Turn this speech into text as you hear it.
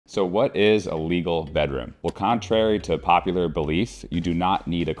So what is a legal bedroom? Well, contrary to popular belief, you do not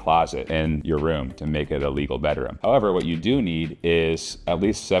need a closet in your room to make it a legal bedroom. However, what you do need is at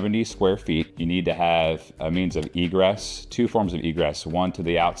least 70 square feet. You need to have a means of egress, two forms of egress, one to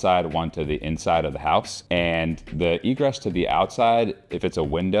the outside, one to the inside of the house. And the egress to the outside, if it's a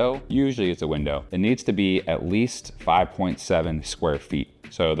window, usually it's a window, it needs to be at least 5.7 square feet.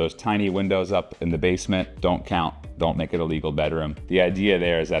 So those tiny windows up in the basement don't count. Don't make it a legal bedroom. The idea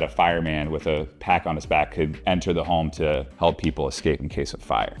there is that a fireman with a pack on his back could enter the home to help people escape in case of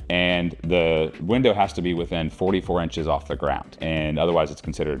fire. And the window has to be within 44 inches off the ground. And otherwise it's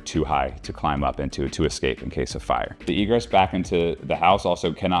considered too high to climb up into to escape in case of fire. The egress back into the house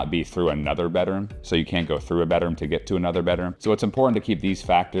also cannot be through another bedroom. So you can't go through a bedroom to get to another bedroom. So it's important to keep these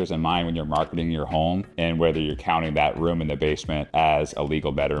factors in mind when you're marketing your home and whether you're counting that room in the basement as a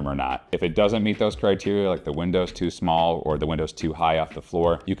legal bedroom or not. If it doesn't meet those criteria, like the window's too small or the window's too high off the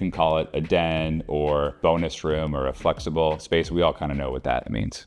floor, you can call it a den or bonus room or a flexible space. We all kind of know what that means.